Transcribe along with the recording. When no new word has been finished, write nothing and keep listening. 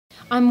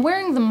I'm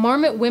wearing the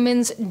Marmot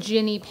Women's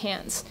Ginny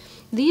pants.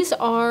 These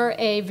are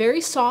a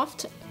very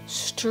soft,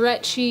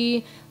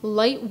 stretchy,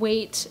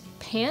 lightweight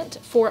pant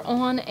for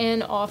on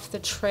and off the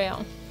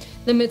trail.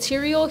 The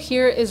material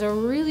here is a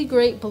really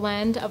great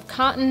blend of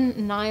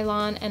cotton,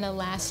 nylon, and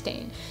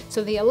elastane.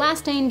 So the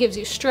elastane gives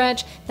you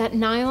stretch, that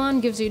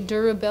nylon gives you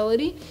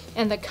durability,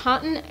 and the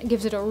cotton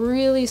gives it a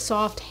really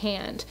soft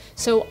hand.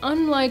 So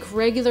unlike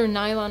regular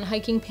nylon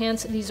hiking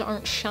pants, these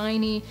aren't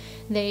shiny.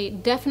 They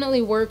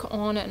definitely work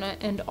on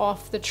and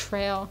off the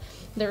trail.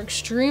 They're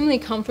extremely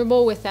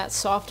comfortable with that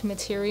soft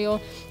material,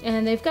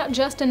 and they've got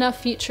just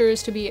enough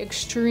features to be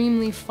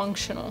extremely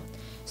functional.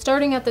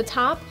 Starting at the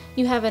top,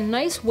 you have a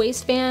nice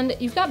waistband.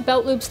 You've got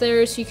belt loops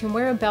there so you can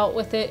wear a belt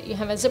with it. You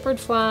have a zippered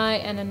fly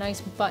and a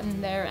nice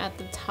button there at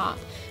the top.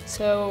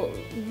 So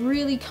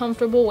really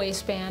comfortable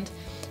waistband.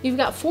 You've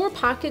got 4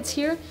 pockets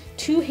here,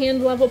 2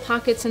 hand level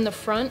pockets in the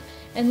front,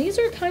 and these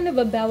are kind of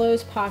a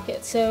bellows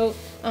pocket. So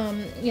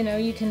you know,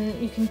 you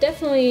can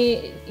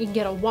definitely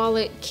get a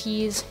wallet,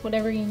 keys,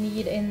 whatever you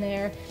need in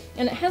there.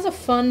 And it has a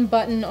fun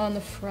button on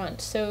the front,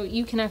 so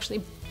you can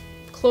actually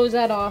close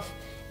that off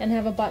and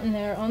have a button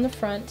there on the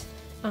front.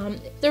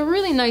 They're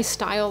really nice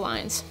style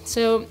lines.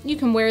 So you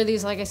can wear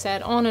these, like I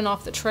said, on and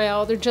off the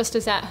trail. They're just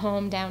as at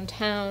home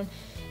downtown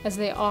as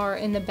they are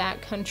in the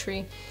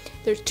backcountry.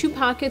 There's 2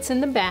 pockets in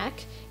the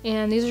back,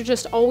 and these are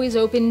just always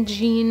open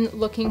jean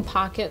looking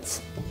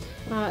pockets.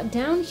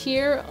 Down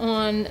here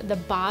on the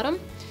bottom,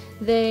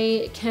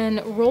 they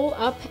can roll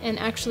up and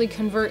actually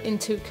convert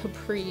into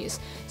capris.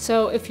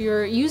 So if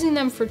you're using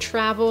them for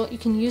travel, you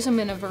can use them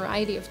in a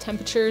variety of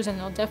temperatures and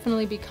they'll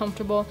definitely be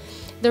comfortable.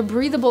 They're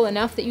breathable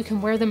enough that you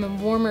can wear them in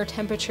warmer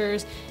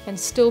temperatures and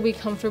still be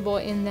comfortable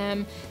in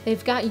them.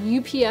 They've got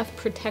UPF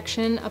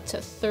protection up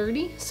to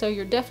 30, so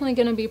you're definitely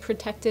going to be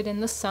protected in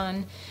the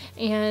sun.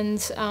 And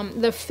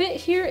the fit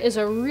here is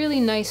a really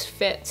nice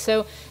fit.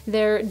 So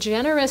they're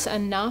generous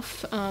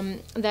enough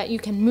that you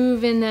can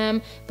move in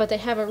them, but they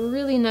have a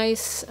really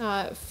nice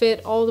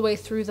fit all the way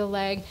through the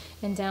leg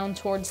and down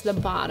towards the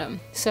bottom.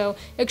 So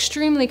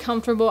extremely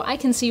comfortable. I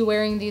can see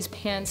wearing these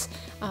pants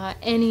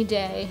any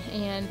day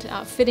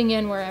and fitting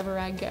in wherever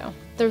I go.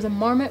 They're the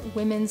Marmot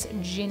Women's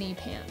Ginny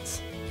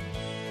pants.